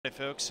Hey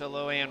folks,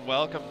 hello and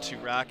welcome to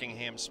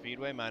Rockingham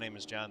Speedway. My name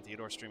is John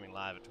Theodore, streaming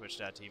live at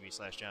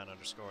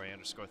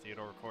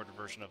twitch.tv/John_A_Theodore. Recorded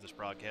version of this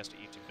broadcast at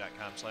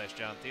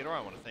youtube.com/John Theodore. I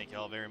want to thank you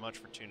all very much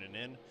for tuning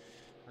in.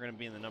 We're going to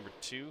be in the number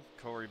 2,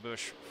 Corey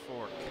Bush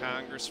for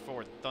Congress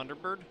for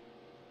Thunderbird.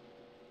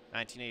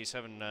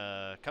 1987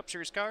 Cup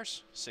Series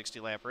cars, 60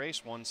 lap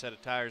race, one set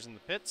of tires in the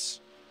pits.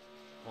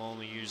 We'll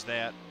only use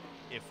that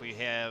if we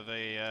have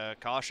a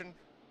caution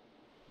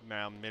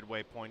around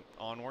midway point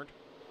onward.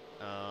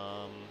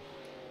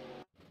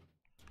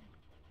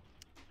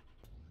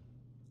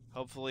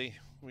 Hopefully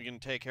we can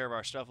take care of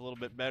our stuff a little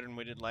bit better than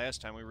we did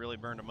last time. We really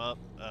burned them up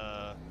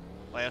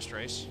last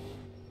race.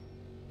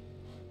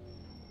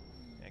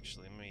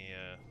 Actually, let me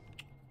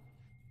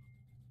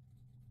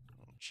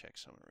check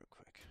something real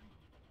quick.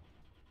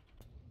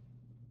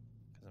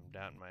 Because I'm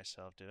doubting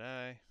myself. Did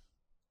I?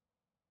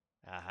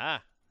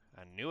 Aha!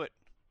 I knew it.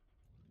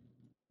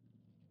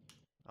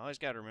 Always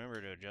got to remember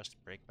to adjust the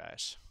brake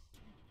bias.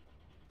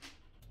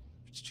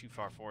 If it's too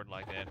far forward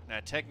like that.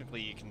 Now,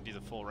 technically, you can do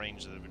the full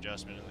range of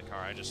adjustment in the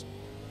car. I just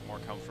more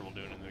comfortable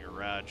doing it in the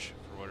garage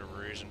for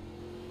whatever reason.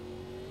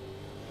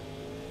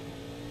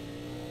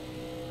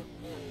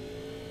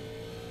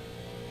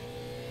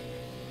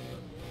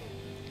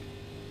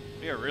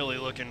 We are really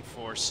looking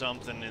for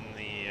something in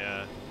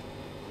the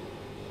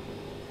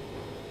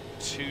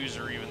 2s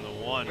or even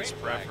the 1s,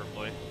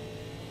 preferably.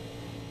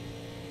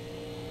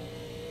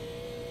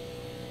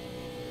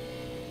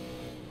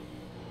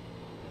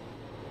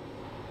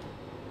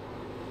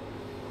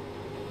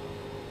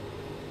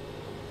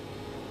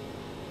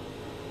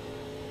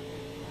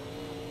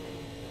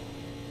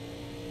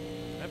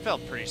 That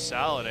felt pretty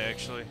solid,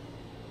 actually.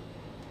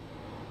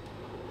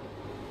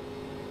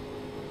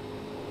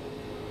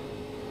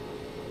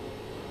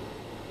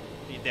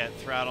 Need that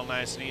throttle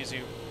nice and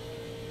easy.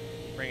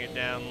 Bring it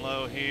down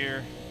low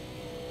here.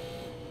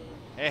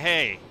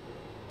 Hey!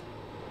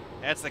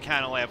 That's the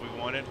kind of lap we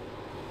wanted.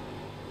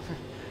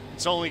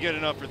 It's only good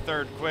enough for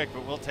third quick,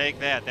 but we'll take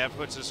that. That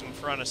puts us in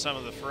front of some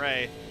of the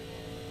fray.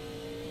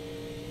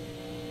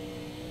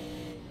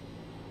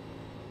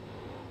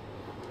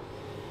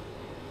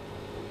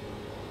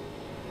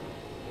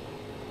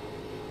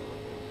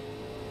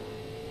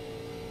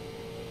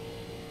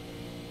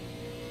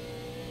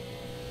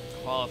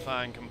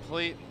 Qualifying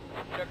complete.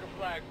 Checker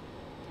flag.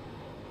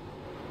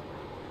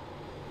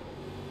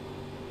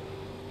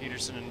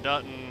 Peterson and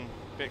Dutton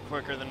a bit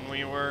quicker than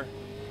we were.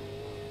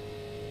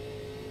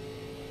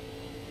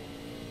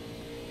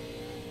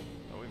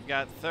 But we've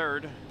got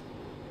third.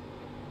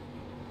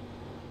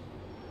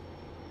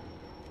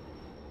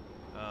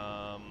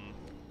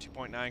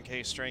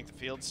 2.9K strength of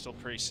field, still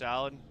pretty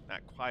solid.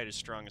 Not quite as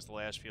strong as the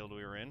last field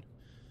we were in.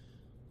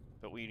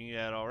 But we knew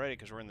that already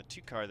because we're in the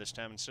 2 car this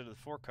time instead of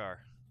the 4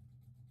 car.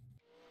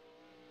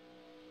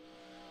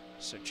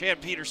 So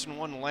Chad Peterson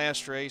won the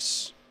last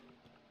race,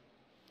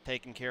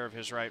 taking care of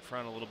his right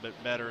front a little bit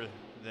better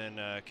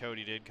than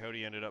Cody did.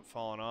 Cody ended up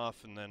falling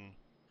off, and then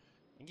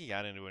I think he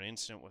got into an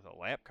incident with a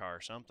lap car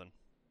or something.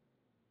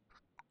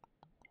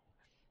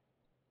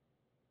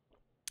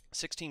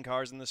 16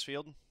 cars in this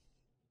field.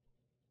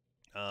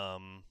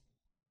 We're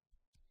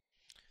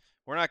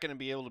not going to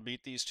be able to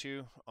beat these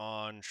 2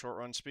 on short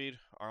run speed.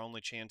 Our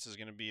only chance is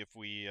going to be if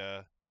we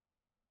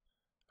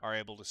are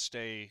able to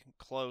stay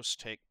close,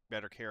 take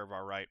better care of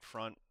our right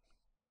front,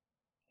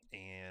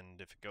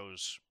 and if it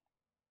goes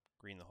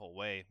green the whole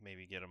way,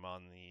 maybe get them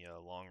on the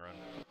long run.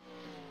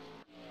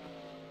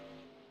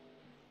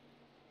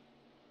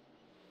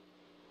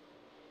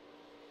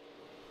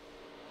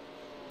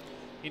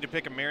 Need to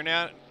pick a mayor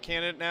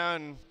candidate now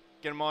and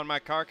get them on my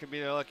car. Could be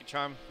their lucky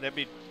charm. That'd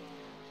be.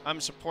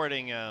 I'm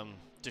supporting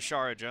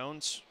Tashara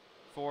Jones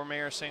for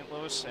mayor of St.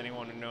 Louis.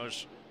 Anyone who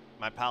knows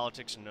my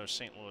politics and knows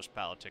St. Louis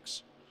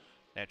politics,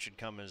 that should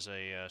come as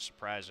a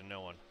surprise to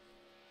no one.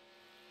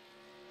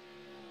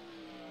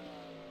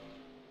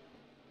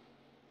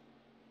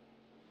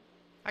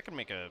 I could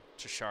make a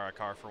Tashara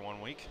car for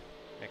 1 week.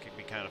 That could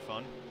be kind of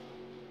fun.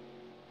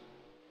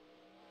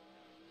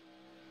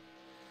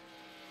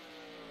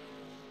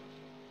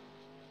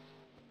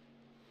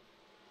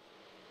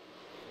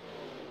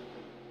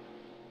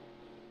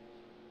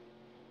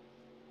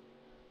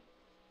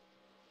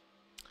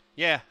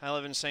 Yeah, I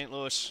live in St.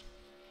 Louis.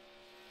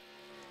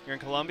 You're in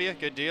Columbia?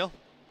 Good deal.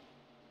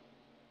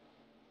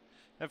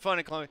 Had fun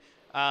in Columbia.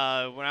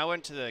 When I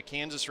went to the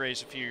Kansas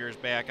race a few years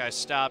back, I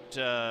stopped,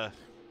 I'm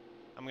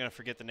going to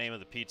forget the name of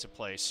the pizza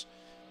place,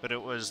 but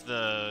it was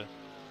the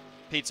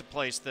pizza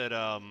place that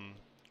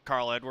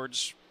Carl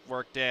Edwards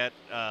worked at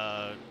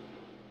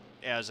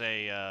as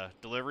a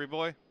delivery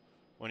boy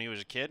when he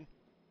was a kid.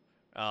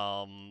 You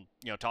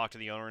know, talked to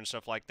the owner and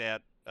stuff like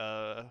that.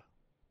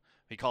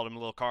 He called him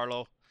Little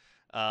Carlo.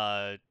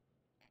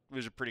 He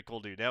was a pretty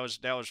cool dude. That was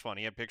fun.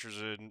 He had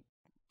pictures and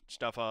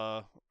stuff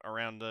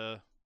around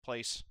the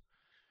place.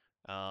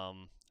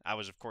 I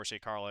was, of course, a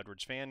Carl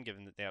Edwards fan,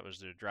 given that that was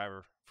the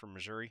driver from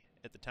Missouri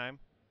at the time.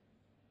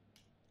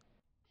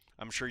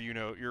 I'm sure you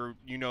know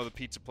the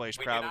pizza place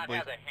probably. We do not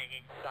have the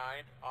hanging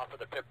sign off of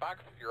the pit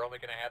box. You're only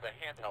going to have the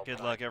handheld Good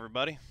sign. luck,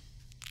 everybody.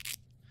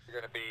 You're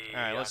going to be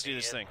All right, let's do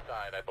this thing.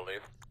 Inside, I believe.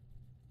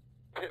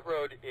 Pit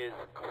road is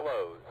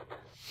closed.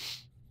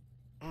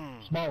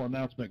 Small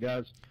announcement,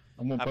 guys.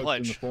 I'm going to post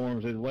in the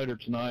forums either later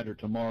tonight or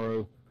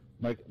tomorrow.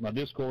 My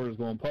Discord is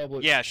going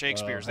public. Yeah,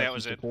 Shakespeare's. That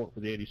was it. Support for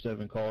the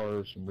 87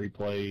 cars, some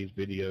replays,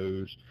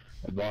 videos,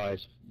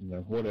 advice,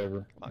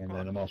 whatever. And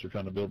then I'm also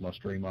trying to build my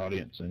stream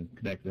audience and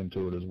connect them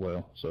to it as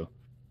well. So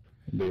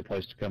it'll be a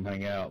place to come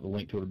hang out. The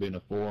link to it will be in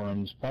the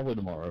forums probably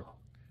tomorrow.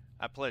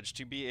 I pledge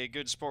to be a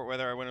good sport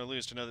whether I win or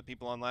lose, to know that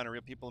people online are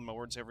real people and my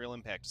words have real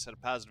impact, to set a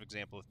positive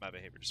example with my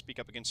behavior, to speak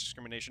up against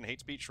discrimination,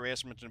 hate speech,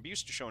 harassment, and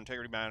abuse, to show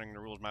integrity by honoring the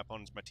rules of my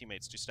opponents, my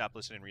teammates, to stop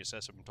listening and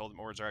reassess if I'm told that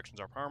my words or actions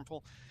are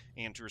harmful,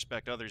 and to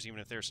respect others even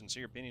if their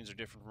sincere opinions are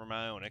different from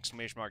my own.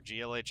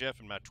 !GLHF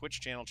and my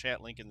Twitch channel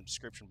chat link in the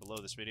description below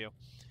this video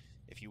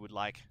if you would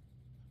like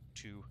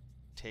to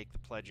take the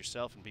pledge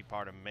yourself and be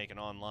part of making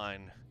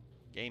online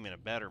gaming a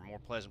better, more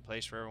pleasant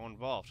place for everyone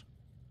involved.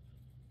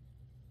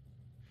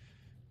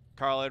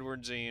 Carl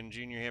Edwards and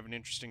Jr. have an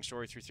interesting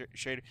story through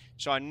Shader.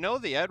 So I know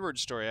the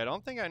Edwards story. I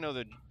don't think I know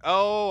the...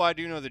 Oh, I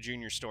do know the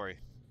Jr. story.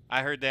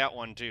 I heard that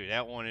one, too.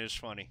 That one is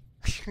funny.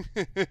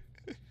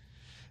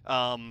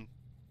 But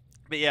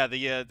yeah,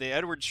 the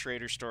Edwards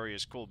Schrader story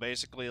is cool.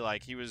 Basically,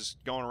 like, he was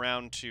going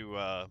around to...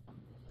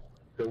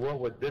 So what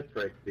would this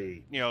race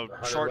be? You know,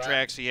 short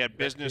tracks. He had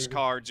business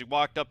cards. He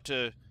walked up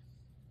to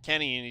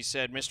Kenny and he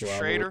said, "Mr.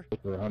 Schrader,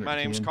 my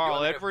name's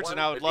Carl Edwards, and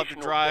I would love to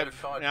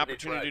drive an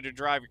opportunity to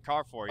drive your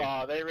car for you."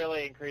 Oh, they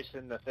really increased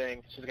in the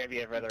thing. It's just gonna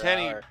be a rather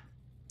Kenny hour.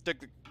 took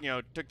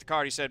the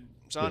card. He said,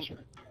 "Son,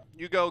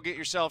 you go get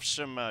yourself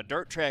some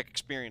dirt track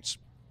experience,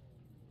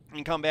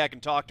 and come back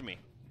and talk to me."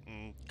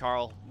 And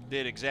Carl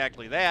did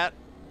exactly that,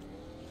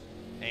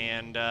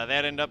 and that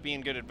ended up being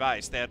good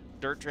advice. That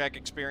dirt track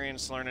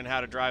experience, learning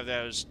how to drive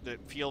the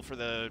feel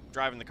for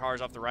driving the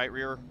cars off the right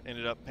rear,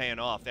 ended up paying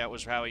off. That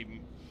was how he.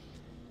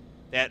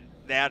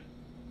 That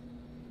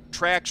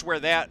tracks where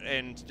that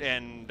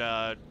and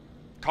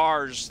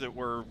cars that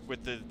were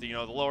with the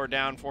lower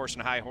downforce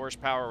and high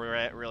horsepower where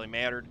it really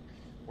mattered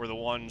were the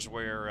ones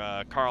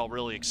where Carl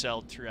really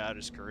excelled throughout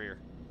his career.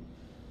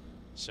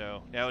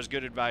 So that was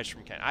good advice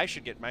from Ken. I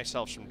should get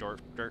myself some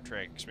dirt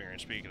track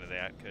experience, speaking of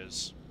that,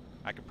 because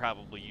I could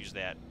probably use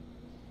that.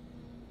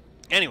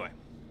 Anyway,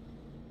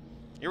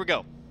 here we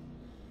go.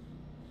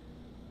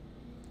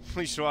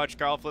 We used to watch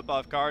Carl flip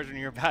off cars when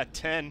you were about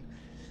 10.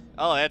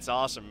 Oh, that's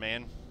awesome,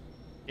 man.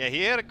 Yeah,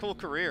 he had a cool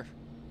career.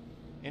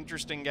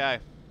 Interesting guy.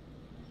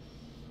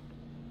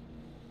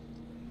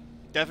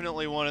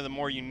 Definitely one of the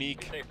more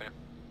unique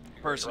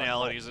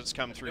personalities that's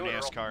come through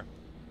NASCAR.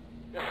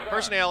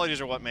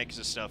 Personalities are what makes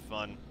this stuff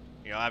fun.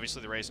 You know,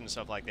 obviously the racing and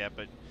stuff like that,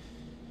 but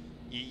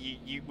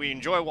we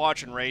enjoy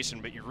watching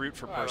racing, but you root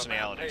for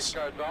personalities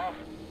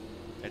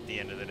at the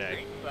end of the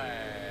day.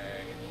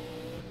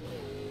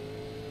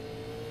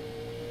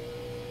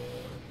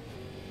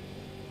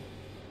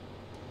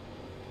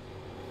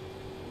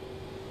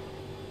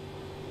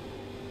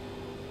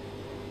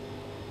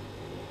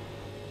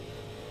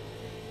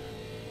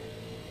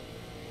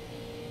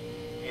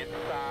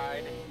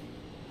 Inside.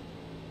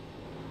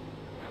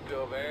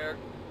 Still there.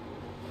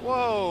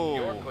 Whoa.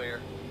 You're clear.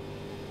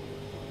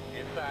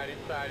 Inside,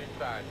 inside,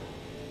 inside.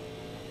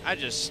 I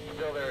just...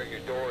 Still there at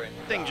your door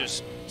inside. Thing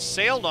just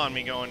sailed on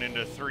me going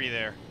into 3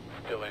 there.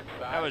 Still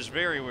inside. That was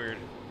very weird.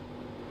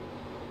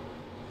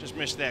 Just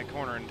missed that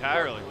corner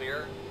entirely. You're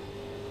clear.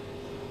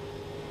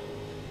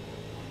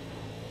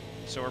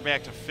 So we're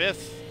back to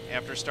 5th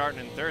after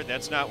starting in 3rd.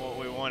 That's not what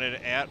we wanted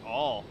at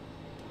all.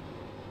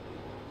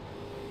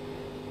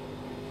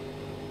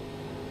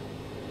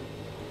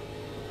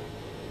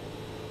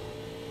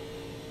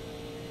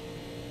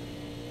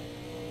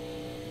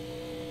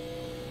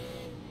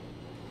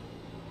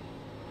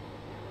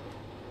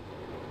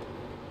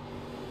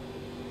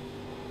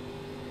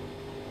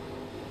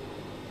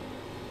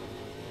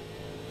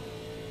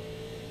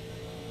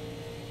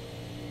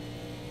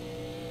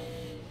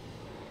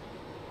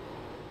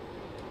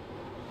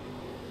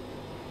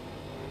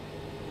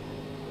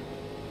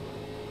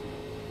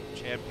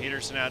 Chad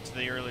Peterson out to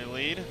the early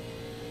lead.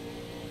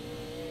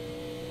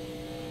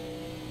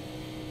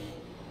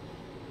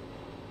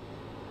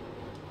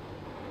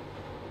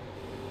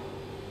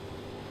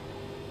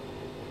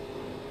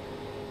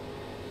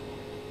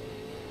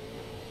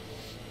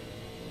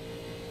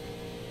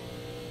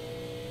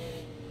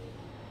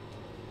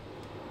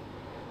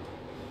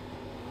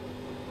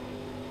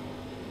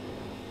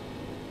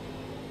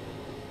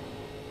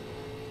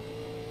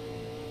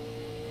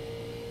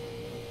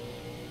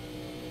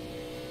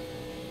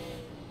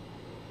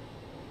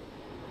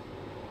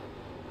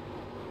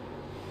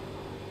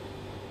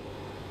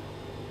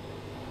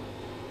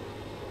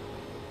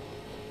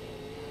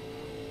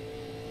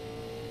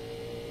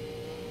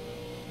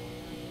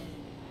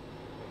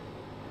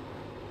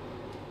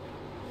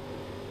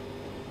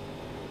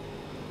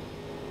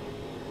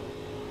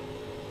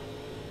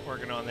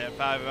 Working on that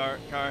 5-hour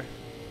car.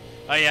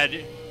 Oh yeah,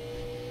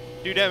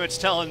 Dude Emmett's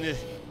telling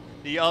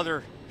the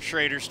other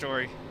Schrader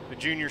story, the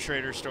Junior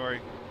Schrader story,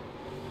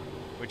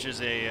 which is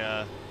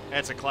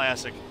that's a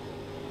classic.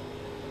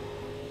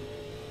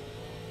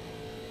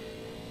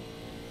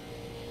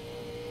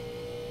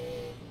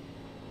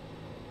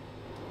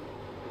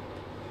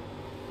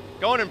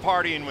 Going and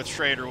partying with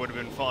Schrader would have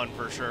been fun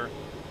for sure.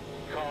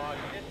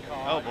 Caution,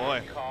 Oh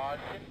boy. caution.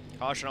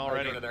 Caution How you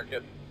already. doing there,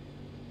 kid?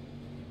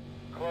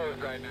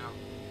 Closed right now.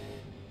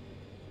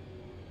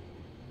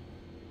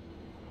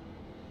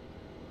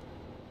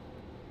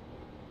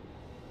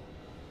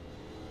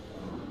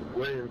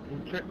 William,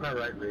 can you check my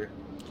right rear?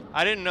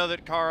 I didn't know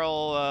that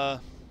Carl,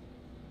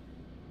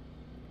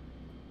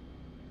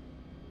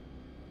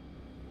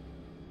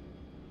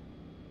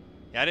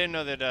 yeah, I didn't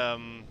know that,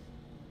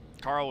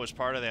 Carl was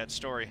part of that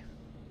story.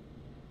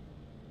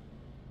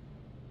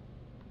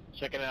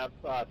 Checking out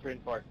 3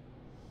 and 4.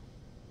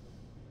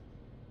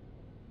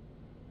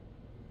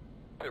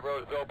 Pit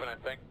road is open, I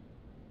think.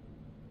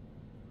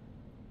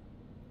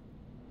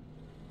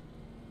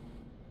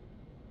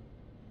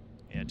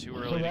 Yeah, too So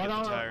early to get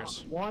the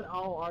tires. what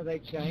all are they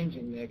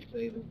changing next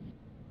season?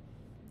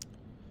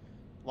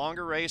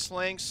 Longer race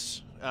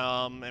lengths,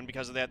 and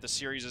because of that, the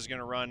series is going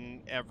to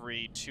run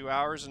every 2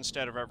 hours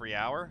instead of every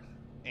hour,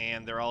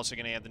 and they're also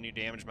going to add the new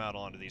damage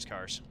model onto these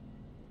cars.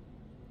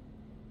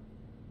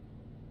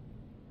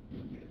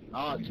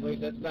 Oh, sweet,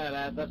 that's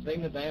badass. I've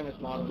seen the damage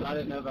models. I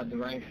didn't know about the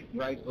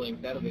race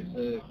link. That'll be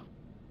sick.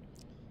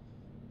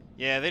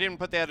 Yeah, they didn't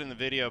put that in the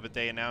video, but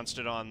they announced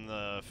it on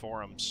the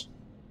forums.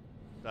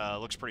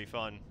 Looks pretty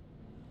fun.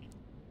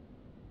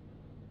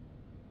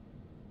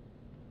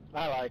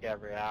 I like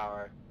every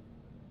hour.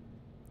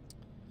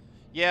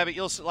 Yeah, but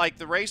you'll like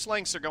the race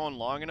lengths are going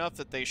long enough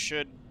that they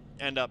should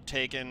end up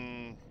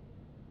taking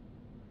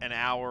an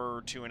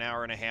hour to an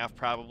hour and a half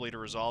probably to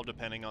resolve,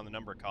 depending on the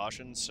number of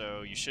cautions.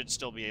 So you should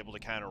still be able to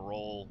kind of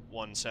roll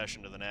one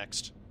session to the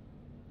next.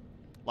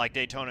 Like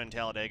Daytona and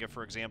Talladega,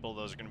 for example,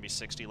 those are going to be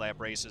 60-lap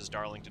races.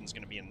 Darlington's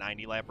going to be a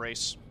 90-lap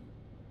race.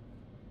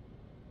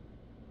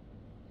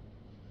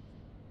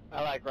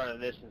 I like running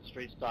this in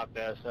street stock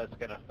though, so it's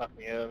gonna fuck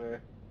me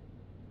over.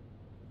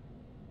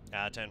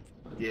 10.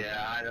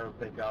 Yeah, I don't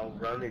think I'll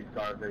run these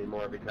cars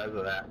anymore because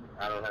of that.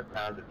 I don't have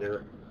time to do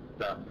it.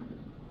 So,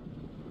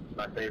 it's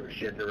my favorite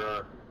shit to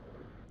run.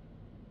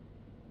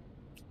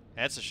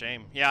 That's a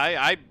shame.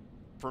 Yeah,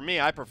 for me,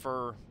 I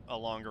prefer a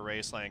longer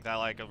race length. I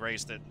like a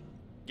race that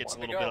gets a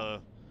little bit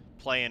of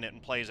play in it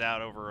and plays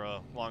out over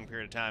a long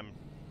period of time.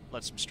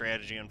 Let some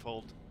strategy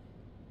unfold.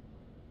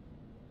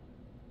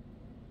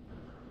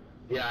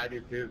 Yeah, I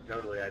do too,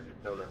 totally. I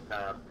just don't have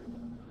time.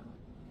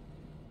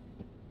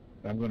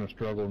 I'm going to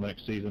struggle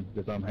next season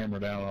because I'm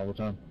hammered down all the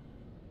time.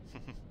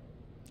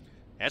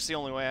 That's the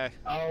only way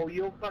Oh,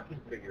 you'll fucking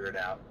figure it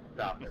out.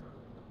 Stop it.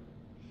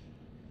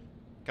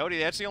 Cody,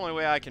 that's the only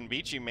way I can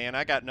beat you, man.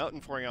 I got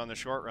nothing for you on the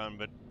short run,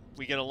 but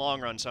we get a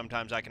long run,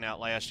 sometimes I can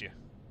outlast you.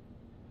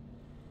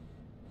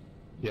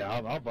 Yeah,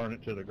 I'll burn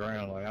it to the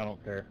ground. Like, I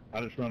don't care.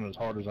 I just run as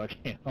hard as I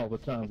can all the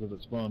time because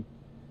it's fun.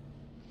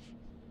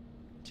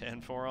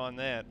 10-4 on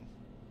that.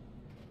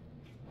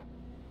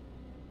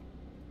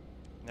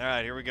 All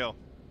right, here we go.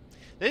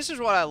 This is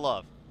what I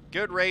love.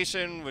 Good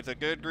racing with a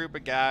good group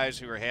of guys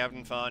who are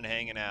having fun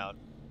hanging out.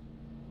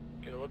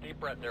 Get a little deep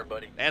breath there,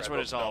 buddy. That's Grab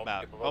what it's those all belts,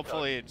 about. give 'em a little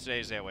Hopefully it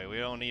stays that way. We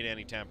don't need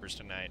any tempers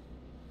tonight.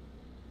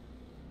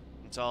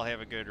 Let's all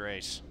have a good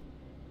race.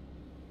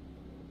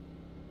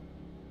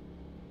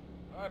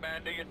 tug. All right,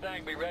 man, do your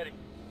thing. Be ready.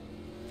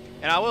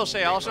 And I will say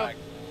Green also, flag.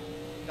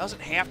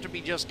 doesn't have to be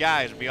just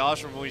guys. It'd be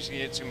awesome if we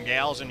get some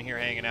gals in here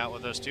hanging out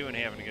with us too and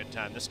having a good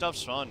time. This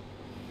stuff's fun.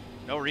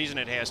 No reason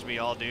it has to be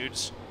all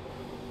dudes.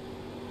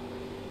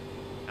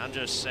 I'm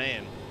just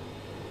saying.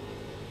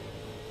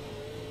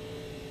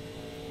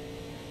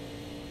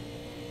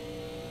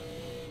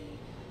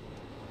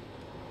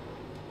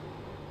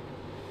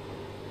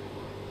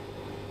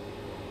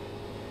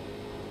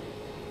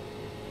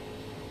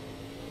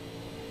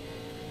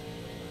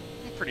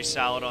 Pretty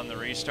solid on the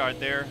restart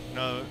there.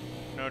 No,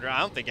 I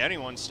don't think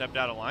anyone stepped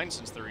out of line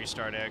since the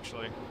restart,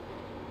 actually.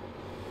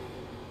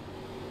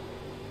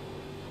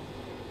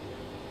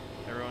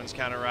 Everyone's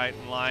kind of right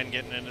in line,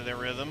 getting into their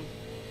rhythm.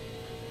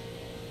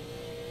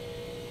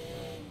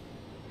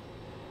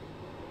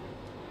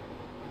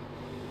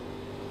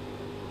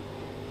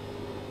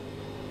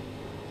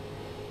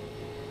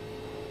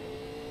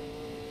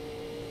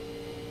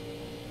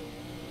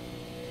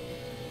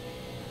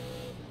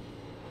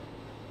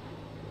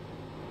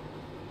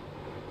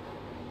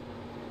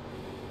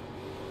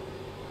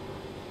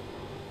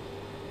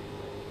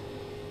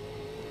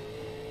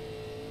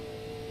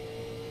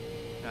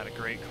 Not a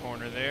great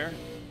corner there,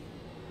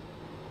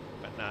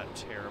 but not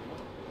terrible.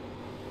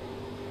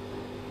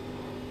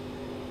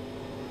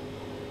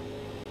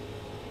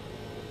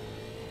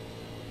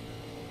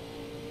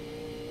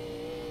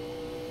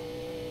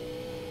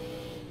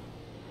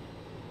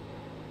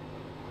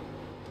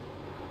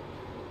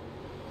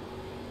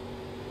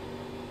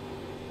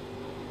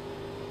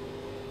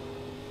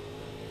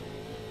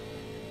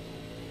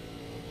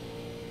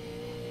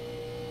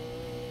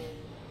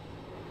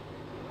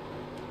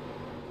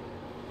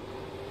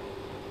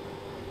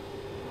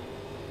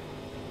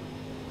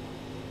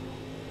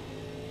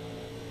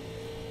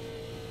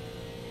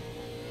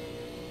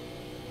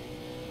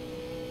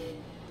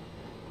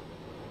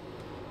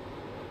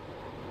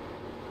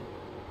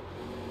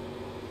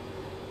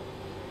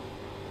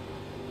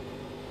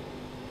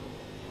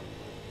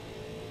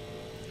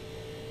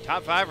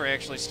 Top 5 are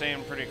actually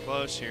staying pretty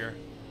close here.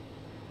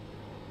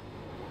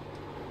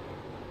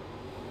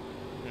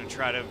 I'm going to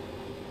try to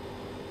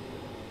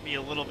be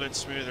a little bit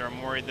smoother.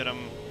 I'm worried that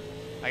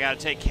I got to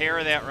take care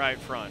of that right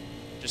front.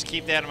 Just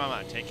keep that in my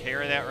mind. Take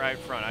care of that right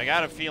front. I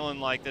got a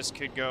feeling like this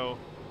could go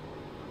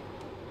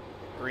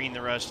green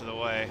the rest of the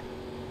way.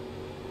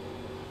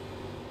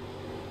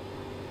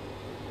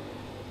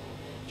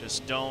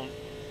 Just don't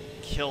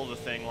kill the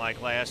thing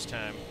like last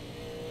time.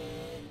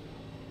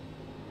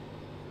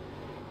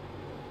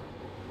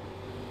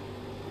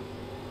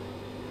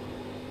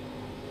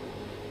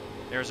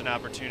 There's an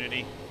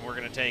opportunity. We're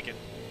going to take it.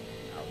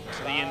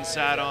 To the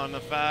inside on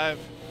the 5.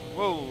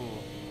 Whoa.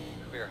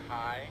 Clear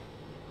high.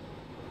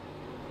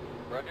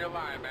 Run your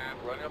line, man.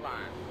 Run your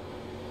line.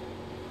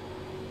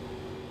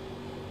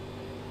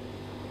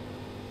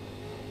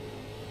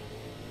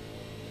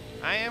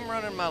 I am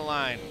running my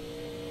line.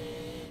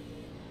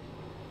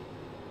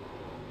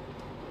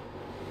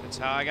 That's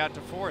how I got to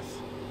 4th.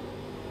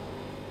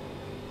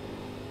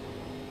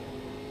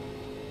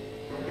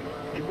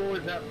 You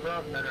boys up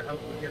front better hope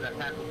we get a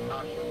tackle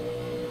caution.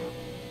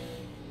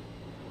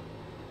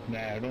 Nah,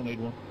 I don't need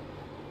one.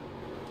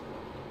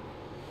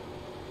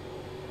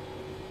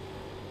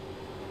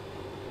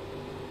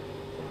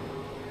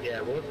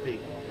 Yeah, we'll see.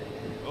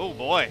 Oh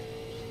boy.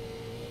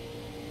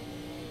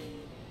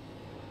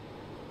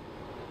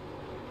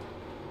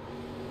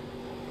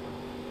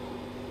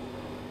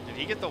 Did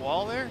he get the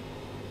wall there?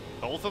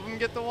 Both of them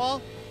get the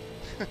wall?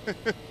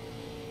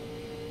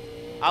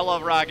 I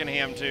love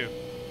Rockingham too.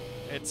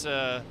 It's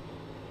a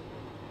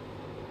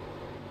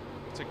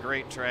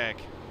great track.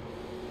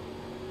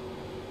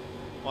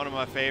 One of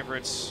my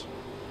favorites.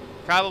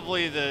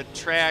 Probably the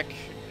track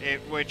at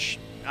which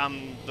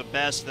I'm the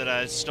best that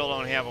I still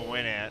don't have a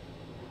win at.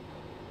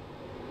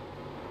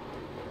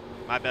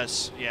 My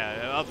best,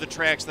 yeah, of the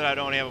tracks that I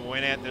don't have a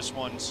win at, this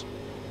one's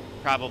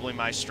probably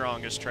my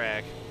strongest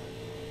track.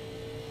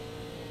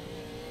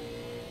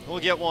 We'll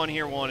get one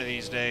here one of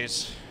these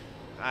days.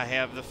 I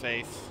have the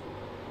faith.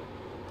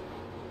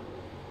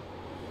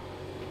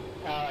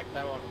 Alex,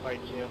 I won't fight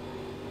you.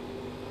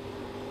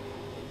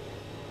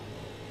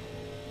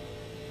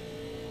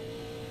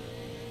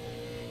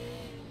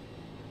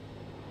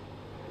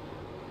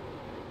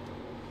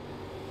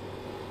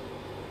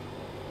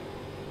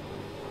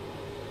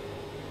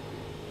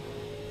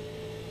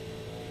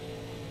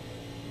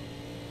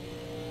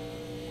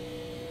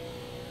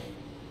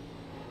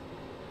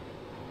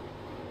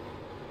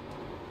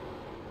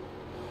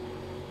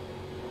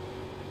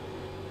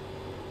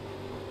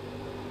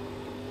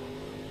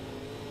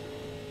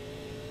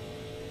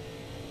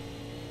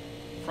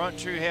 Front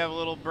two have a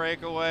little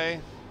breakaway,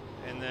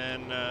 and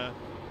then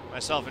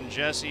myself and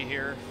Jesse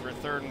here for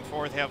 3rd and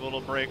 4th have a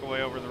little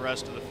breakaway over the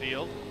rest of the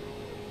field.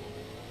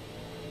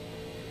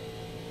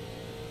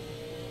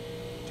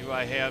 Do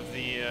I have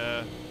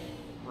the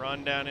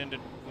run down into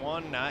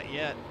 1? Not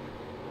yet.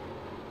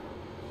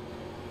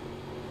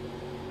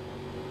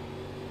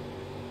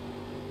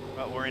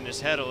 But we're in his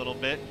head a little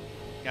bit.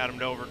 Got him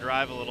to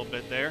overdrive a little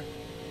bit there.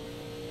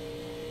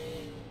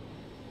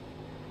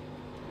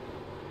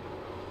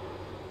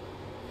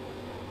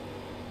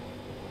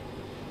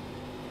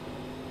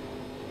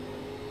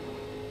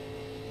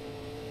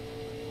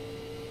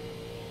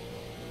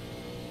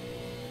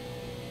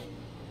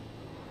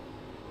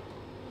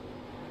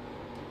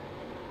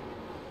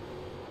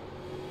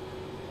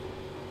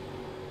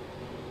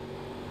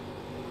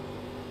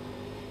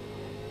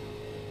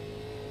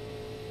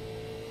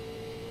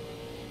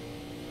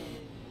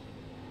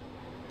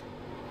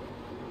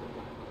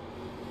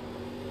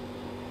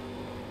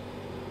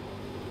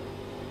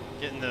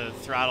 Getting the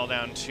throttle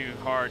down too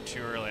hard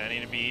too early. I need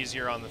to be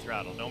easier on the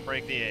throttle. Don't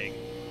break the egg.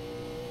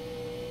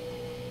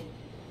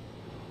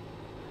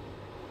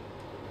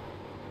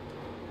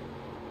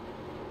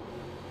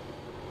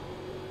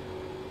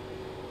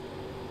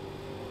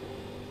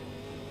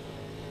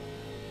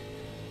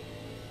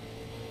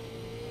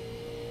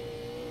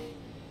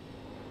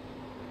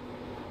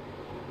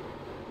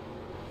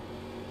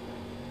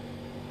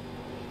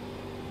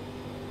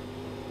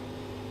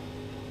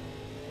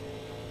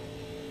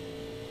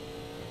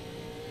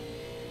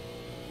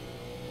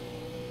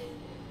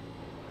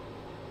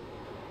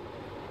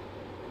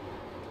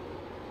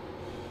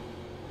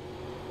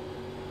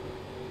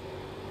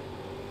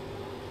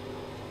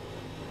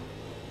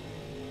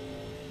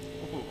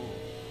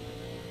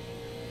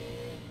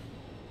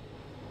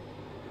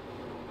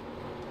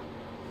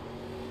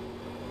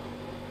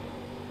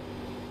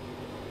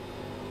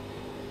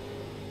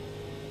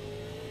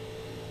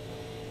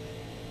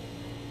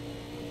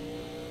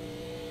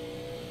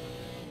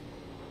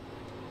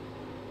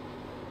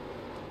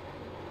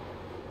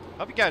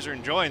 Hope you guys are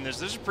enjoying this.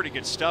 This is pretty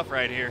good stuff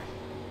right here,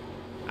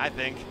 I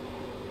think.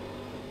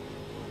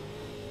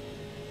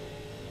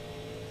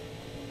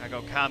 I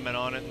go comment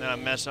on it and then I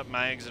mess up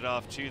my exit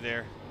off too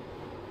there.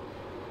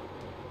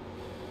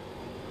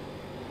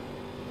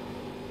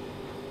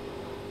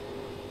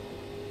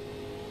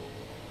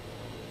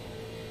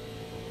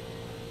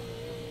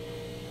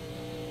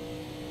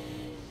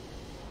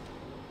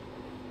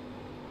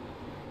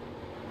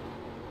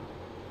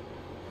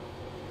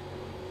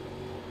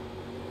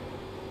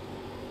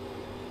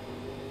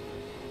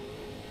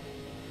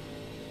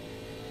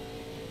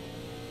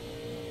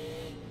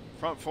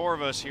 Front four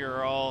of us here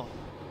are all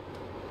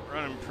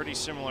running pretty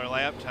similar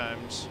lap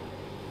times.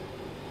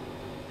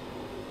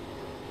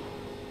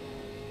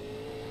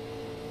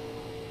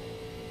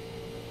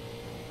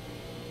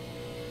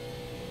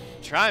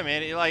 Try,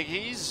 man.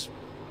 He's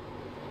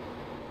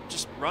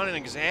just running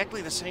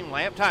exactly the same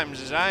lap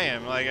times as I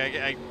am. Like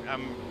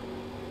I'm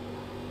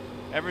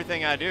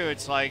everything I do.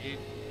 It's like,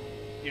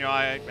 you know,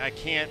 I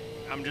can't.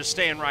 I'm just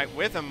staying right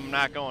with him. I'm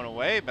not going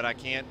away, but I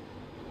can't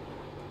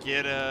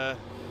get an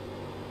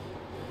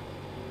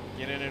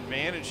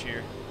advantage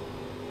here.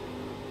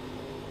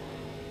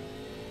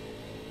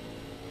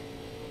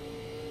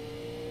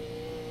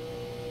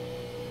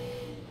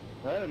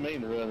 I didn't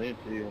mean to run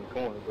into you in the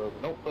corner, bro,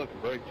 but don't fucking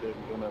brake check me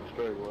going down the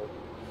straightaway.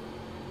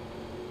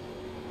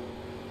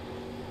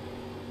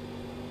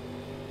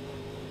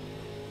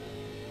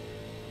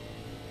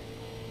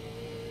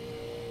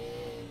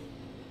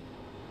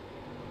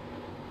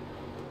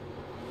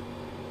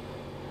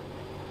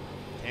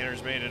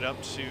 Tanner's made it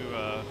up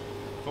to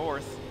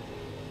 4th.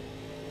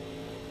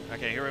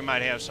 Okay, here we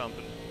might have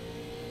something.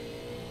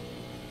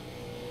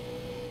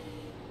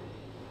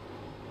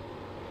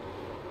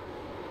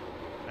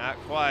 Not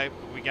quite,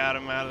 but we got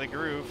him out of the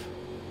groove.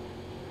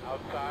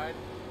 Outside.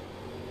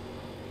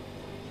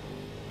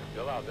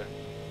 Still out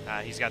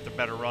there. He's got the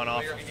better run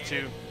off Clear of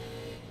heated. 2.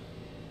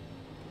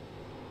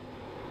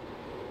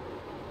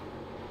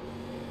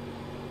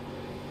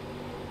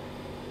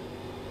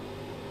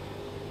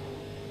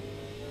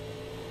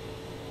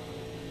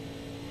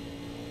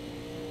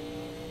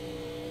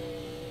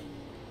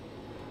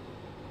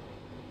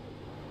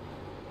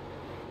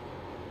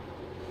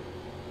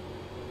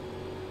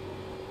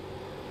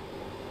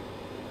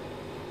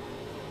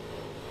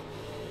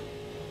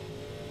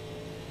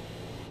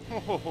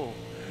 Oh,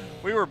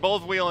 we were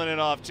both wheeling it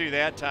off too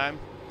that time.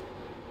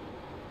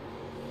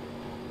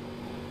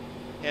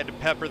 Had to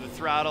pepper the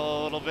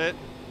throttle a little bit.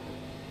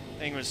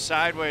 Thing was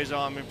sideways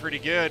on me pretty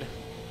good.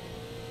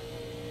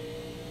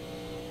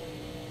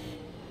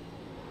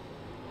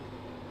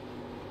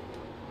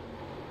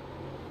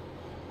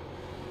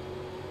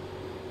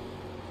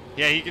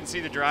 Yeah, you can see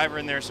the driver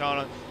in there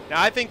sawing.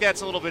 Now I think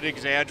that's a little bit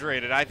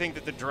exaggerated. I think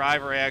that the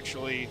driver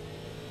actually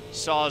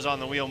saws on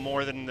the wheel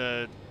more than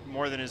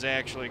is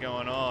actually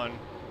going on.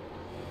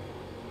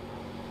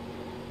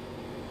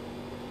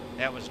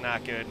 That was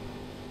not good.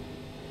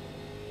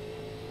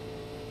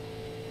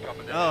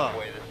 Coming in Oh. this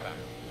way this time.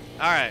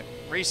 All right,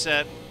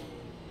 reset.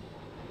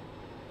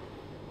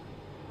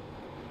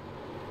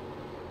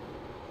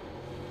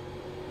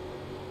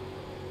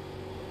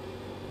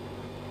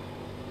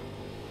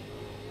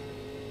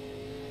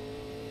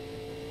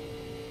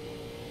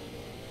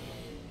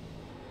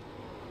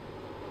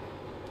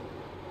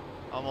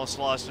 Almost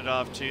lost it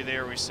off too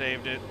there. We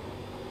saved it.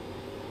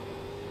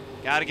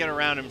 Got to get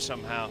around him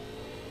somehow.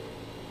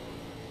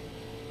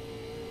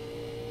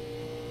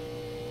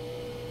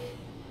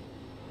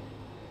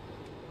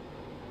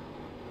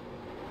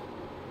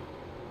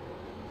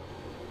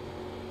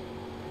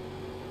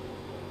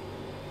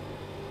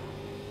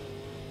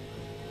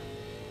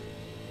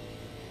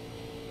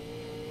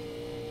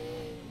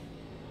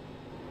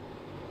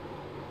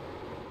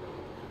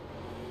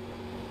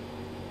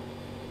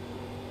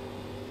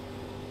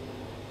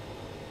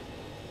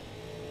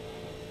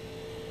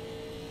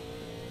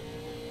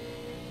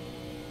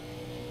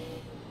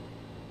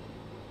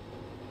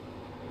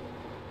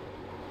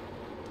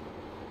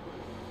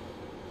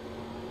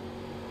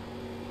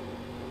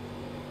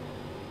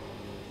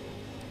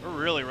 We're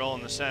really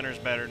rolling the centers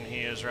better than he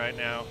is right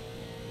now.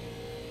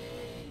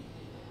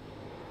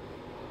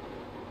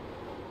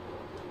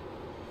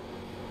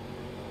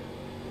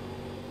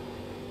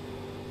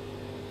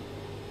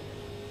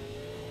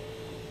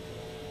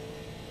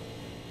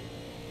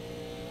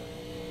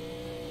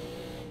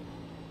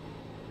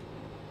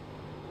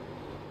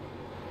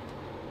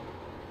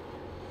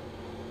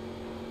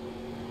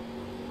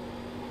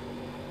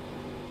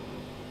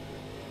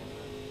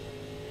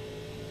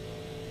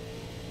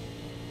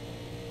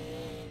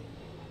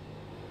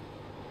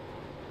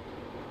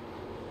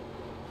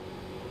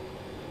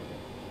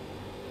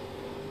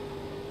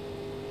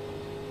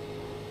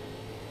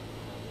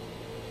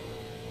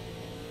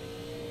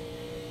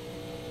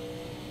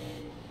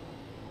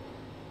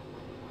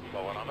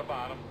 Slowing on the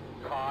bottom.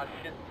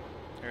 Caution.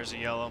 There's a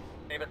yellow.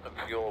 Save it some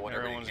fuel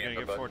whenever Everyone's you gonna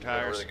can. get 4 You did a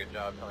tires. really good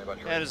job telling me about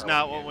your That is race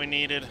not car. what we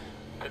needed.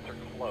 Pits are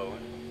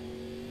closed.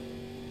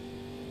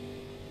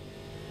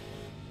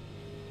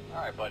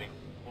 All right, buddy.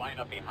 Line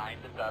up behind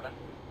the 7.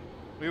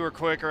 We were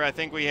quicker. I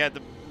think we had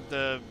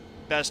the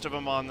best of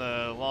them on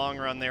the long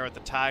run there with the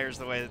tires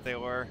the way that they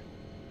were.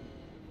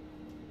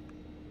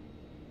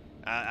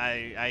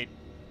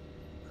 Well,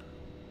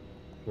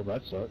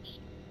 that sucks.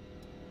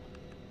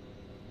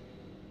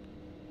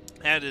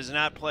 That does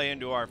not play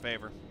into our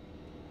favor.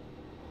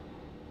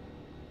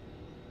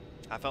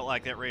 I felt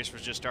like that race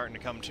was just starting to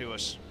come to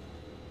us.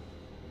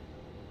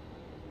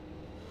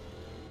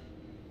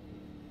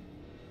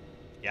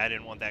 Yeah, I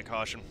didn't want that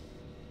caution.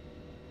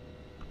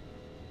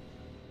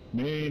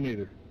 Me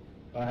neither.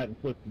 I hadn't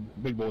flipped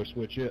the big boy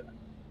switch yet.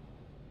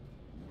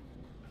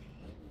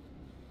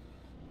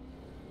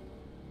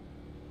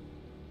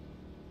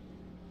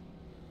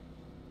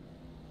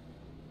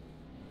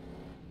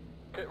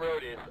 Pit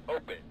road is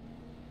open.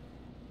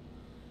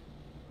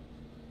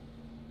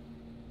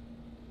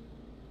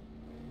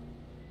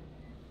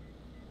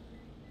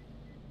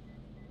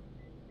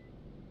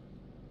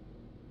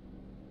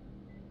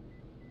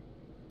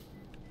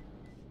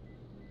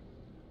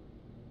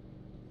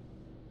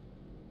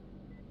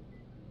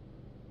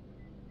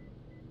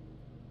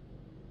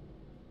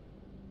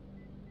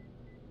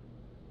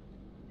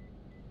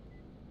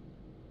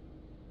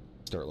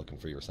 Start looking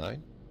for your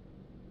sign.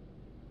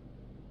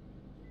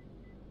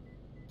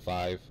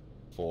 5,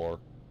 4,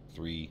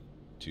 3,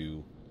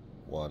 2,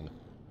 1.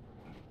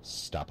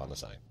 Stop on the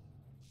sign.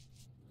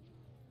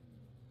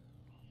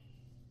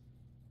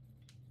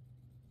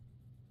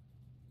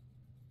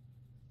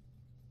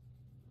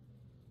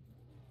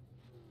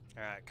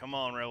 All right, come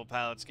on, Rebel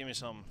pilots, give me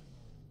some.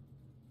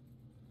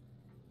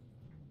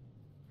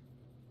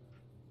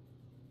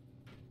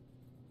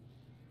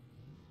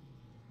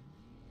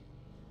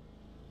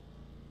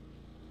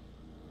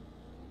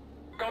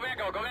 Go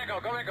Mango, go Mango,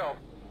 go Mango.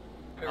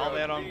 All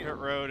that on pit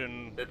road,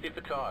 and Let's hit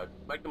the charge.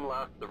 Make them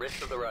last the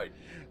rest of the race.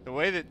 the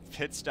way that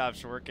pit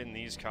stops work in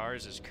these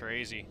cars is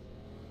crazy.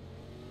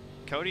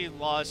 Cody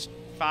lost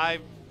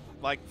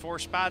 4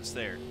 spots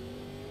there.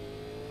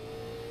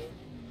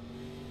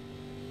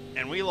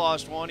 And we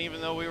lost one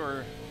even though we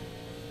were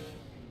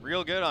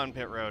real good on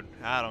pit road.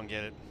 I don't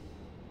get it.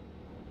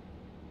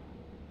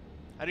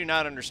 I do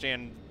not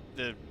understand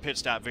the pit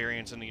stop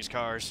variance in these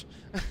cars.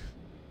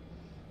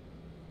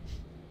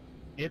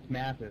 It's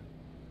massive.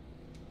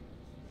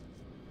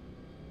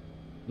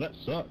 That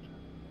sucked.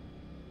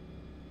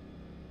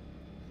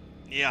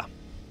 Yeah.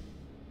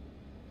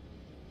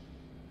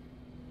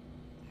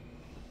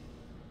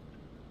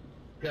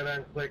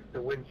 Gonna unclick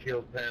the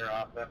windshield pair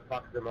off. That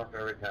fucks them up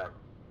every time.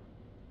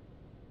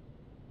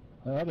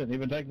 I didn't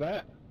even take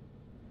that.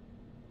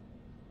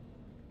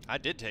 I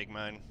did take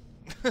mine.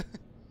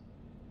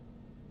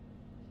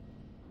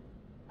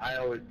 I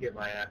always get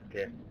my ass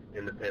kicked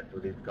in the pits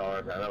with these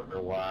cars. I don't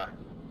know why.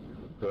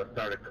 So I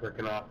started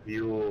clicking off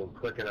fuel and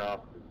clicking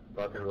off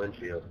the fucking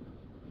windshield.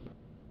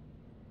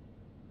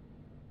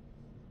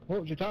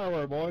 What was your tire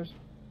wear, boys?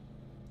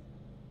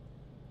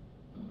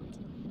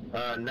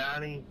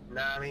 90,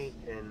 90,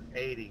 and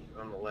 80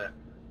 on the left.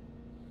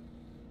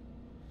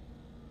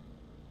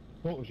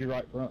 What was your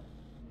right front?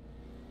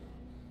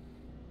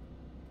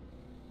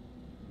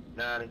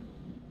 90.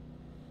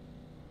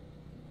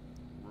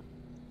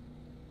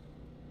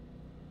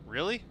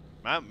 Really?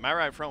 My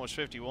right front was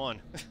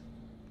 51.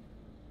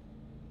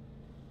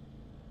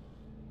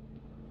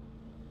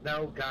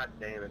 No,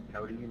 goddamn it,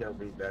 Cody, you know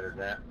me better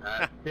than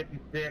that.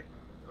 56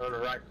 on the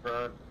right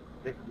front,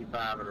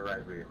 65 on the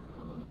right rear.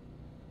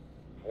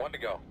 1 to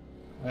go.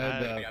 I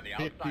had be on the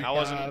outside. 55, I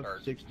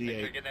wasn't-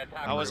 68.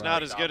 I was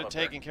not as good at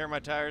taking care of my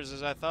tires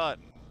as I thought.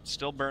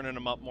 Still burning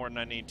them up more than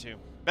I need to.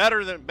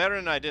 Better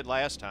than I did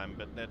last time,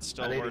 but that's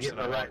still I need to worse get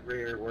than my I right thought.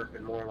 rear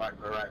working more like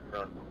my right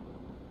front.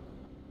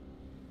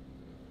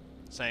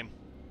 Same.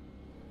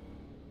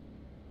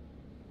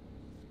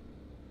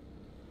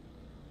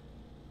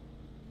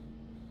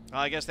 Well,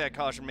 I guess that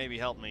caution maybe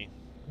helped me.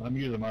 I'm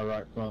using my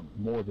right front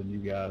more than you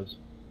guys.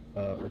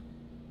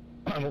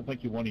 I don't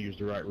think you want to use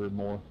the right rear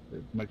more.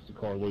 It makes the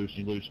car loose.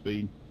 You lose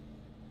speed.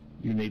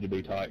 You need to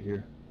be tight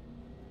here.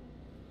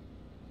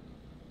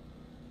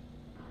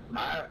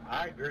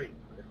 I agree.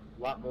 It's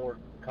a lot more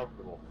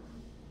comfortable.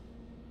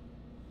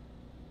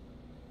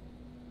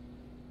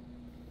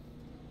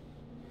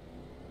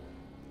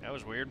 That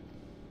was weird.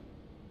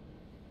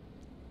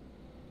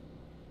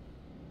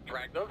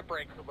 Drag those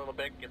brakes a little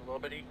bit, get a little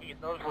bit of heat in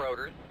those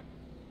rotors.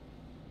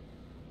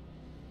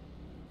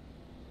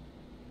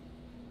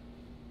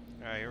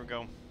 All right, here we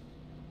go.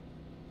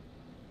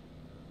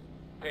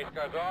 Pace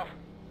cars off.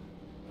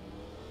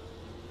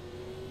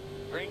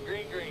 Green,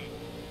 green, green.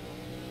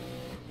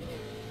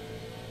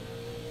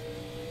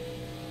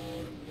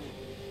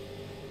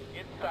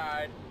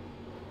 Inside.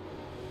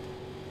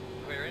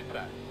 Clear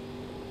inside.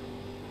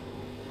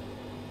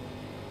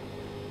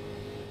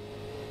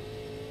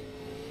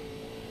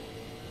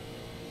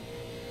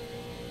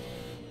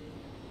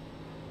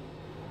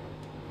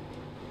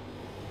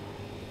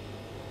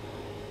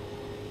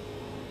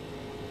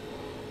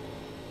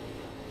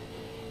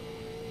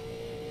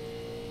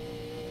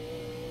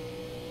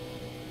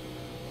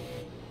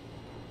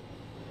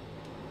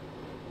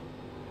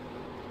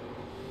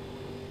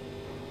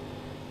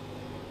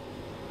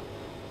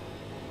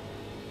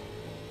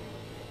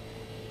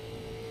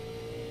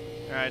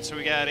 All right, so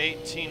we got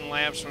 18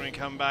 laps when we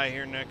come by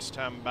here next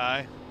time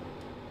by.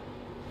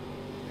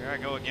 Here I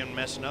go again,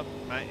 messing up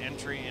my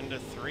entry into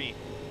 3.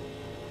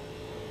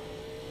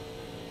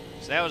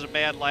 So that was a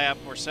bad lap.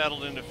 We're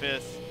settled into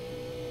 5th.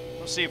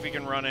 We'll see if we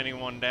can run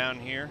anyone down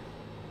here.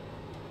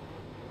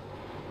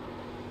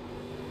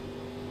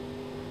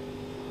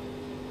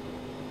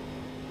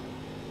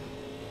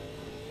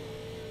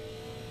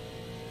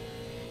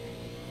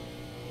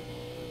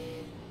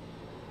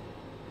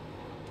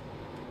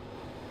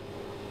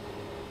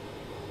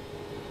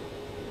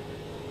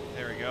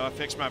 There we go. I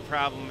fixed my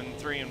problem in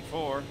 3 and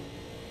 4.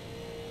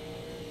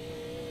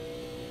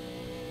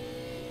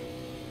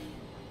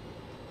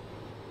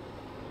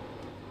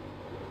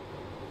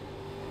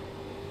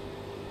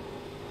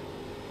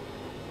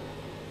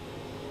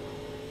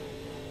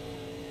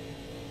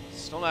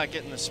 Still not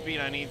getting the speed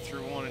I need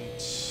through 1 and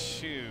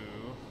 2.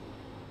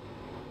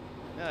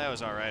 Yeah, that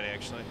was all right,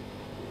 actually.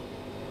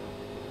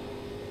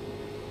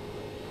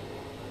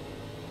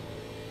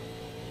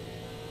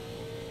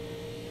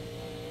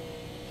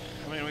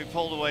 I mean, we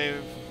pulled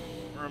away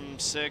from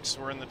 6.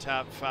 We're in the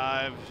top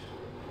 5.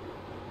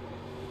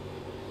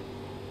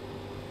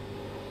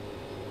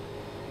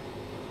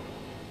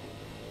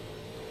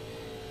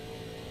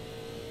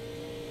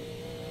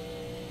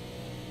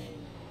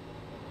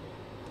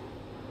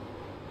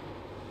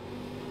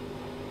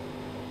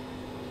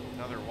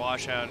 Another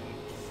washout in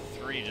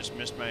 3, just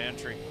missed my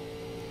entry.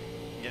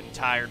 I'm getting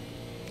tired.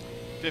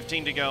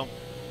 15 to go.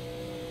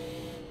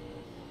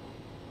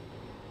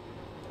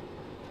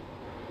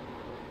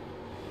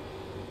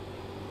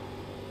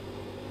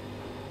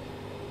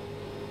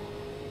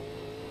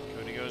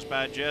 Cody goes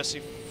by Jesse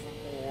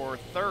for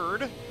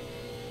 3rd.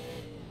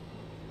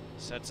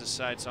 Sets his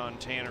sights on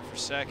Tanner for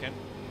 2nd.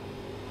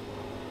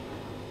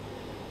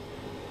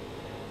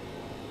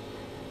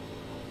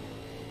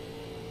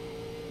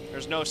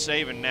 There's no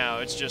saving now,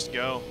 it's just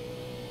go.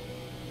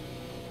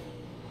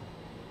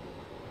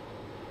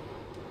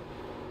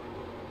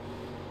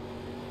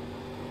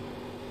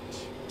 Too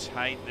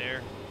tight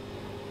there.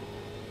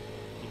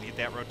 Need to get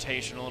that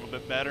rotation a little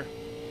bit better.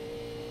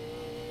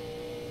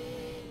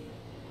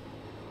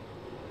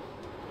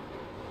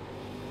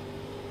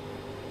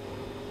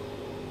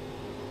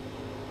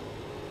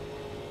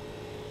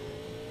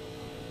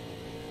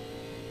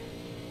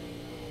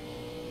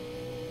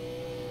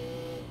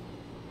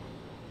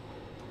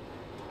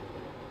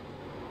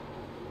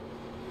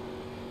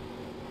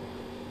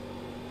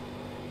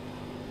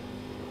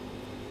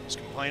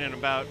 Complaining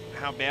about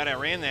how bad I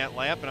ran that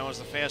lap, and I was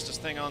the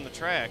fastest thing on the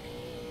track.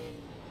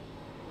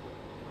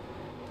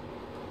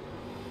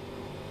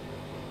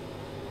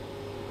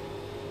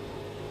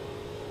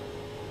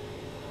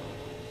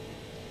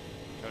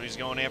 Cody's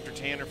going after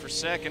Tanner for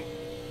 2nd.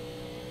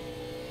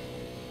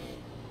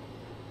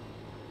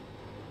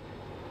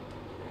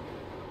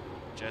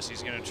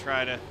 Jesse's going to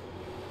try to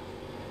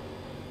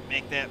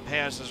make that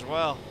pass as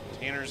well.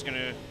 Tanner's going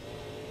to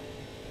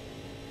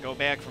go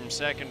back from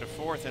 2nd to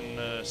 4th in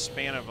the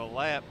span of a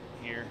lap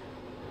here.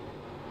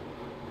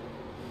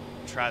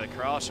 Try the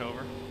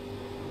crossover.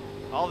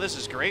 All this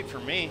is great for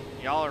me.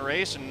 Y'all are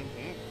racing,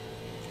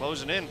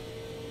 closing in.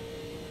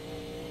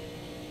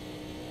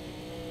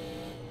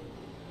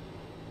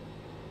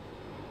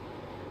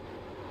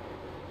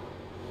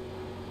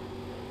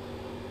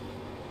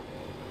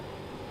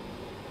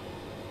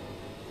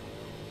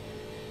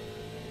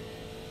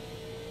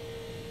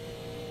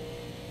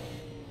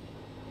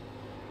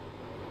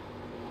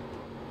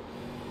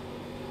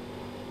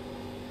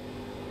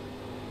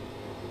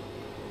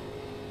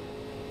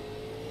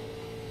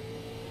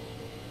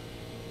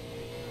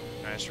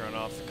 Nice run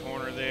off the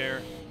corner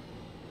there.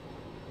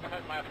 10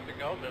 laps to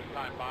go, this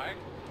time by.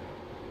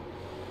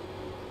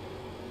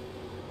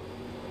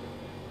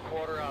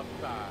 Quarter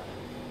outside.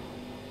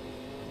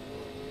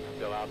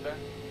 Still out there?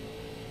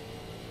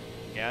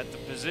 Got the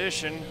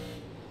position.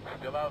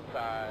 Still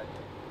outside.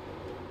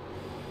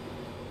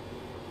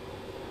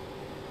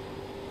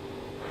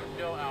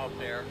 Still out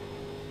there.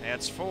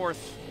 That's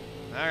 4th.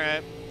 All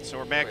right, so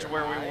we're back to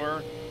where we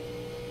were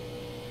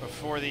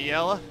before the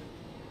yellow.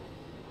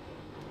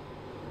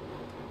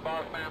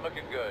 Boss man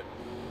looking good.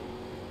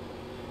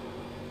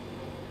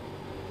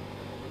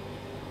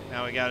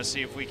 Now we got to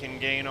see if we can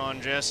gain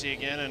on Jesse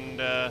again,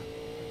 and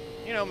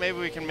you know, maybe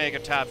we can make a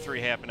top 3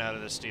 happen out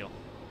of this deal.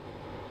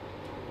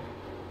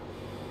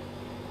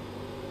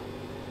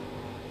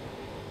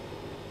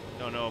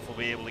 Don't know if we'll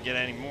be able to get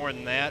any more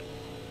than that.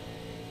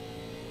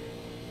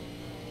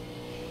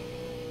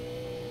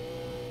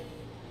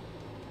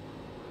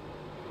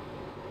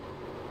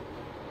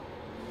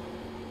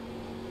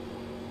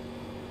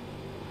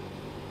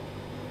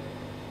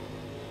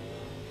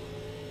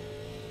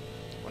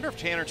 I wonder if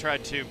Tanner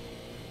tried to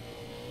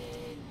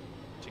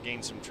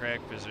gain some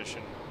track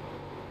position.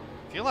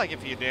 I feel like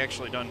if he had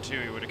actually done 2,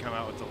 he would have come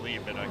out with the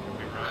lead, but I could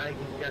be wrong. I think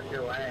he's got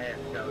your ass,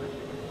 Cody.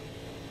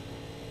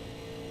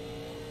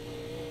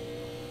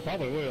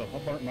 Probably will. I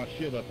burnt my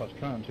shit up. I was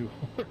trying too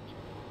hard.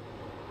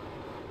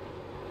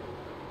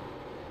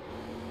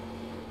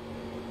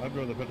 I'd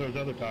rather put those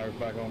other tires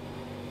back on.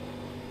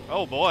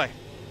 Oh boy.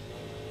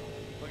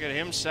 Look at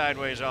him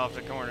sideways off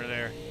the corner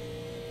there.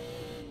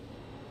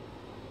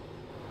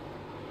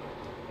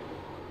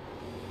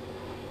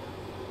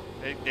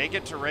 They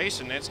get to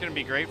racing. That's going to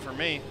be great for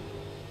me.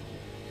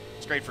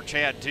 It's great for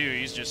Chad too.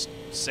 He's just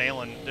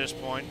sailing at this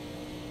point.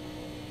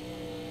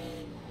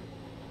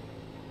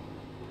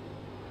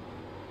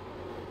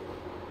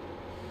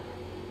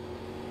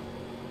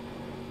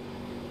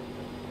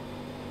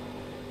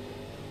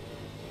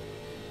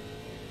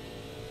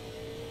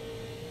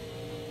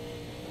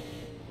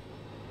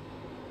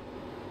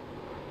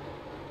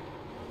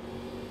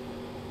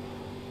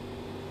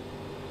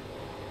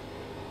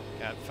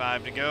 Got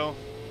 5 to go.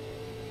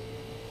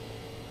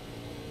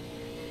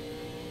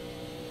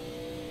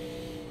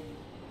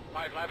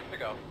 Five laps to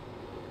go.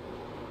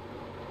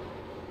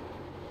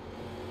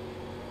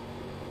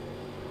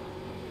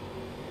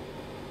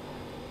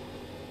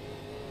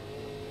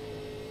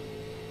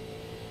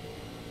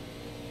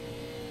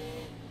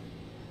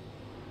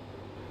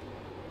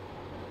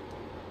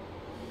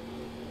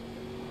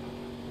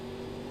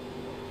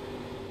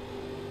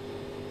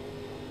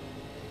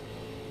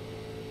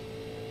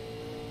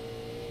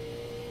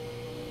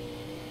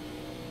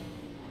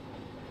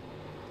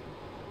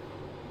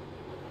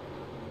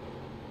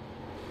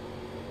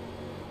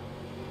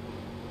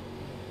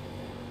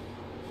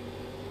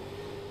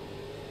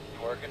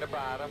 Working the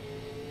bottom.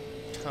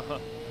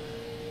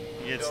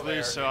 He gets Still there,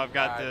 loose, so I've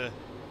got inside.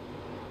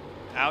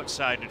 the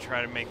outside to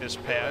try to make this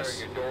Still there, pass.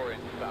 your door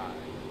inside.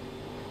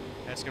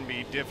 That's going to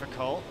be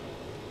difficult,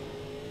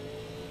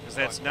 because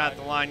that's Going not back.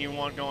 the line you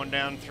want going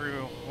down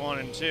through 1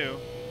 and 2.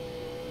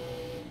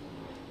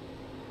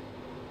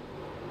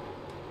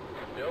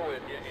 Still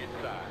with you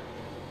inside.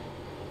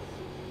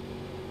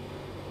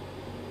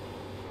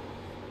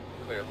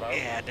 Clear low.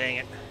 Yeah, dang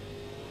it.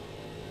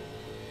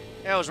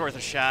 That was worth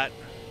a shot.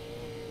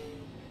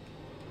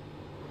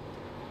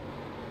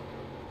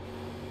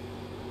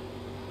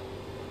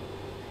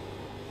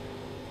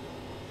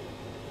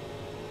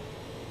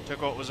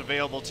 Took what was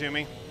available to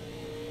me.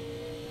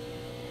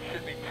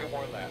 Should be 2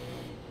 more laps.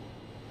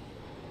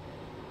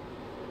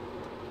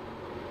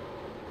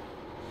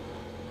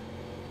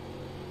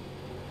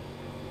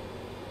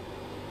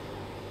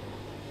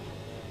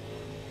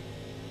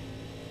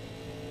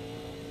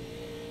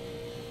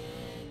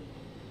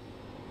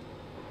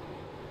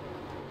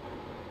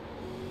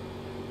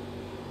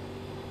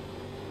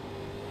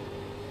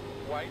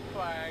 White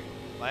flag.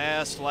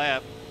 Last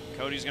lap.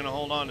 Cody's going to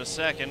hold on to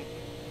second.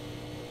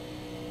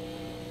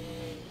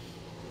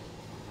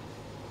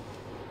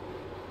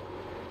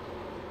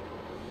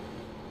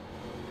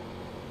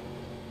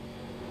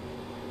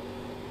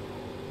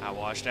 I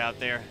washed out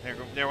there.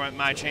 There went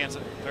my chance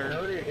at third.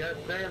 Cody, you got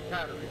Sam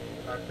Powdery.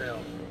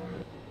 Ourselves.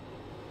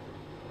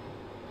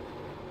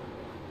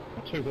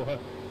 I'll tell you what.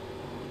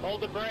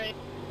 Hold the brake.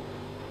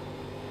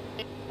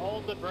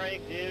 Hold the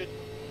brake, dude.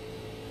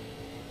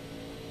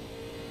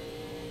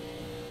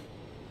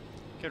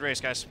 Good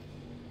race, guys.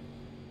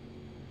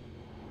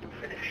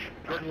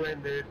 Good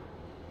win, dude.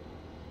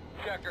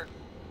 Checker.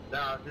 No,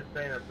 I was just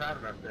saying I'm proud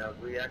of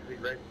ourselves. We actually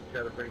raced each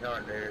other pretty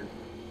hard there. And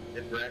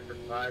did Brad for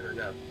 5 or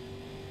no?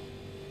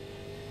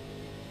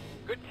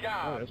 Good Oh,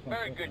 job. that's Very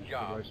fantastic. good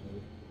job. racing with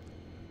you.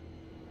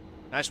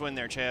 Nice win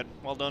there, Chad.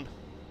 Well done.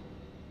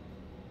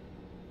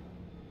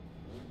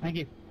 Thank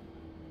you.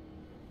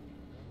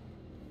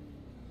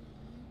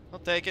 I'll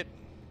take it.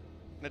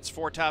 That's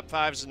 4 top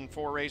 5s and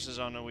 4 races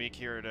on the week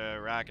here at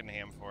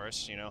Rockingham for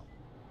us, you know.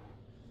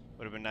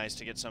 Would have been nice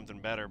to get something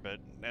better, but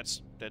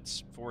that's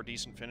 4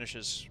 decent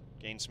finishes.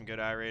 Gained some good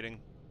I rating.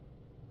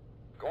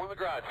 Go in the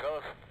garage,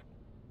 fellas.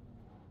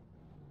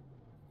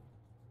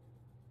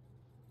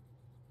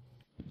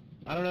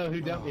 I don't know who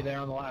dumped me there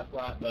on the last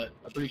lap, but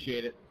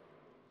appreciate it.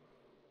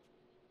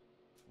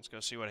 Let's go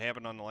see what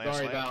happened on the last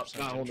Sorry lap. about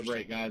Sounds not holding the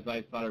brake, interesting.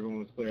 guys. I thought everyone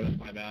was clear. That's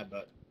my bad,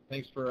 but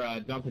thanks for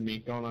dumping me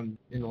going on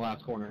in the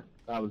last corner.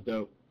 That was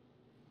dope.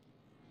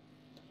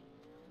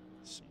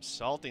 Some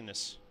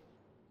saltiness.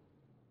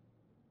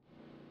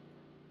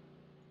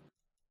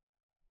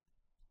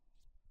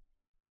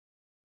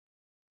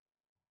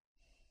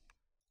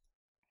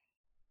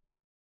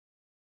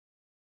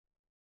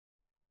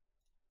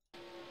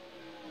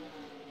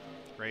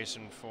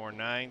 Racing for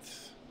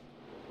 9th.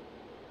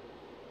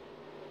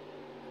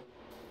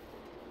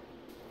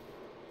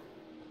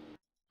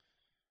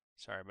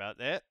 Sorry about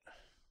that.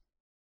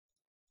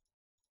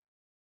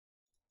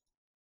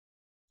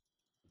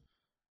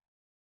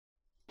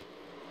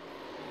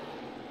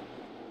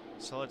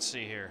 So let's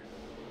see here.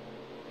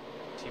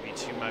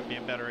 TV2 might be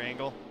a better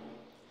angle.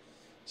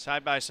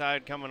 Side by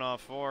side coming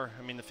off 4.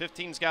 I mean, the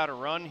 15's got to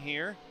run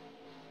here.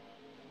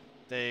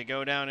 They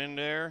go down in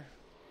there.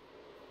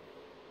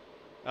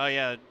 Oh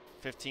yeah,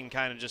 15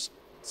 kind of just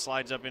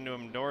slides up into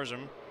him and doors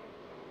him.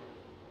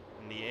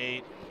 And the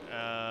 8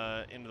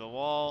 into the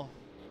wall.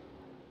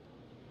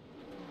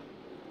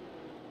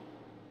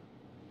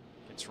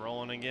 Gets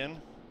rolling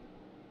again.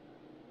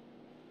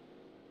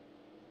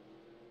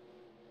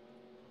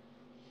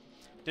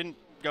 Didn't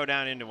go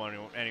down into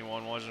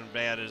anyone. Wasn't as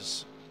bad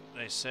as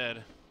they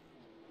said.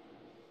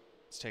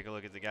 Let's take a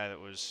look at the guy that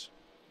was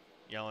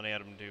yelling at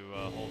him to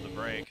hold the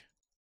brake.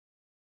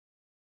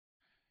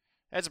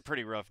 That's a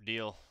pretty rough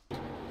deal.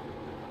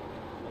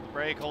 Hold the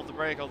brake, hold the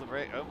brake, hold the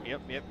brake. Oh,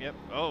 yep.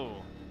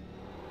 Oh.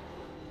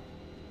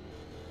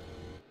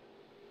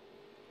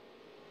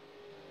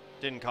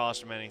 Didn't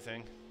cost him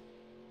anything.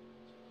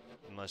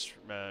 Unless,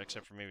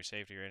 except for maybe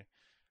safety rating.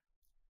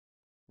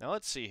 Now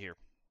let's see here.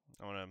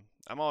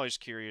 I'm always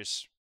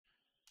curious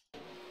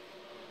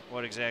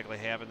what exactly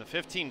happened. The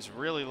 15's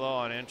really low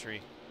on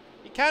entry.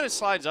 He kind of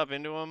slides up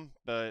into him,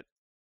 but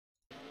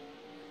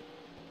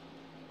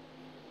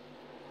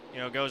you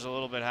know, goes a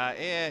little bit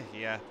high.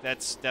 Yeah,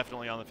 that's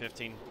definitely on the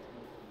 15.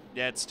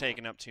 That's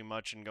taking up too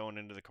much and going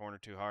into the corner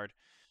too hard.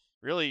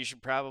 Really, you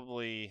should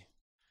probably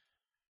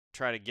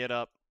try to get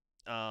up,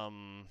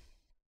 going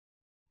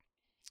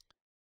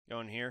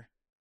here.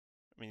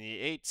 I mean, the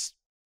 8's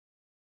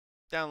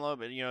down low,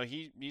 but you know,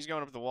 he's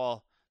going up the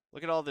wall.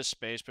 Look at all this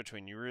space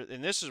between you.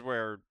 And this is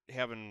where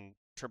having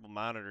triple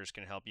monitors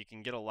can help. You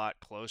can get a lot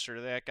closer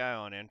to that guy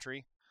on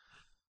entry.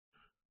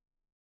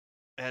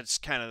 That's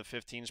kind of the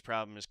 15's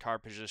problem, is car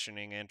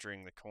positioning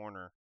entering the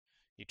corner.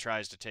 He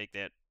tries to take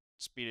that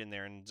speed in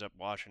there and ends up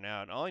washing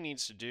out. All he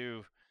needs to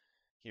do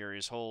here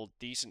is hold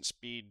decent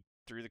speed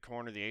through the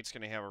corner. The 8's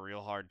going to have a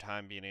real hard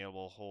time being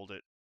able to hold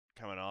it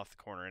coming off the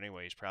corner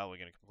anyway. He's probably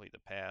going to complete the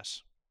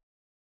pass.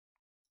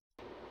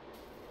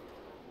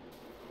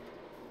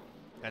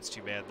 That's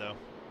too bad, though.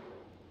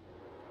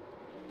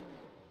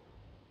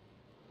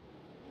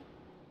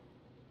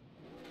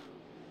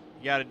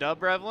 You got a dub,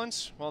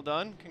 Revlins? Well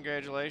done.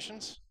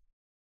 Congratulations.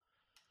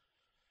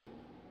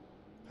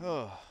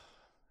 Oh,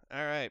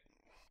 all right.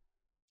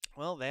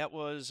 Well, that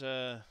was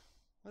a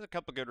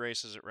couple good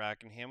races at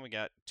Rockingham. We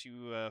got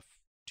two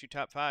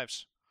top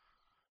fives.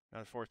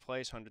 Now fourth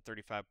place,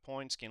 135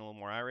 points. Gain a little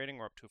more I rating.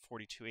 We're up to a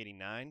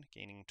 42.89,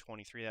 gaining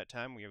 23 that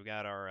time. We've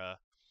got our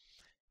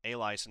A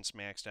license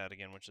maxed out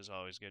again, which is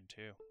always good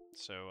too.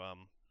 So,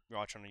 you're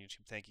watching on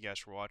YouTube. Thank you guys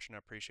for watching. I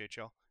appreciate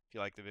y'all. If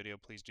you like the video,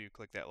 please do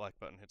click that like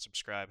button, hit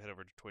subscribe, head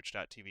over to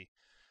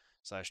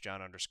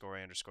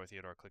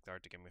twitch.tv/John_A_Theodore. Click the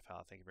art to give me a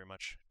follow. Thank you very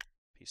much.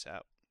 Peace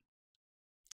out.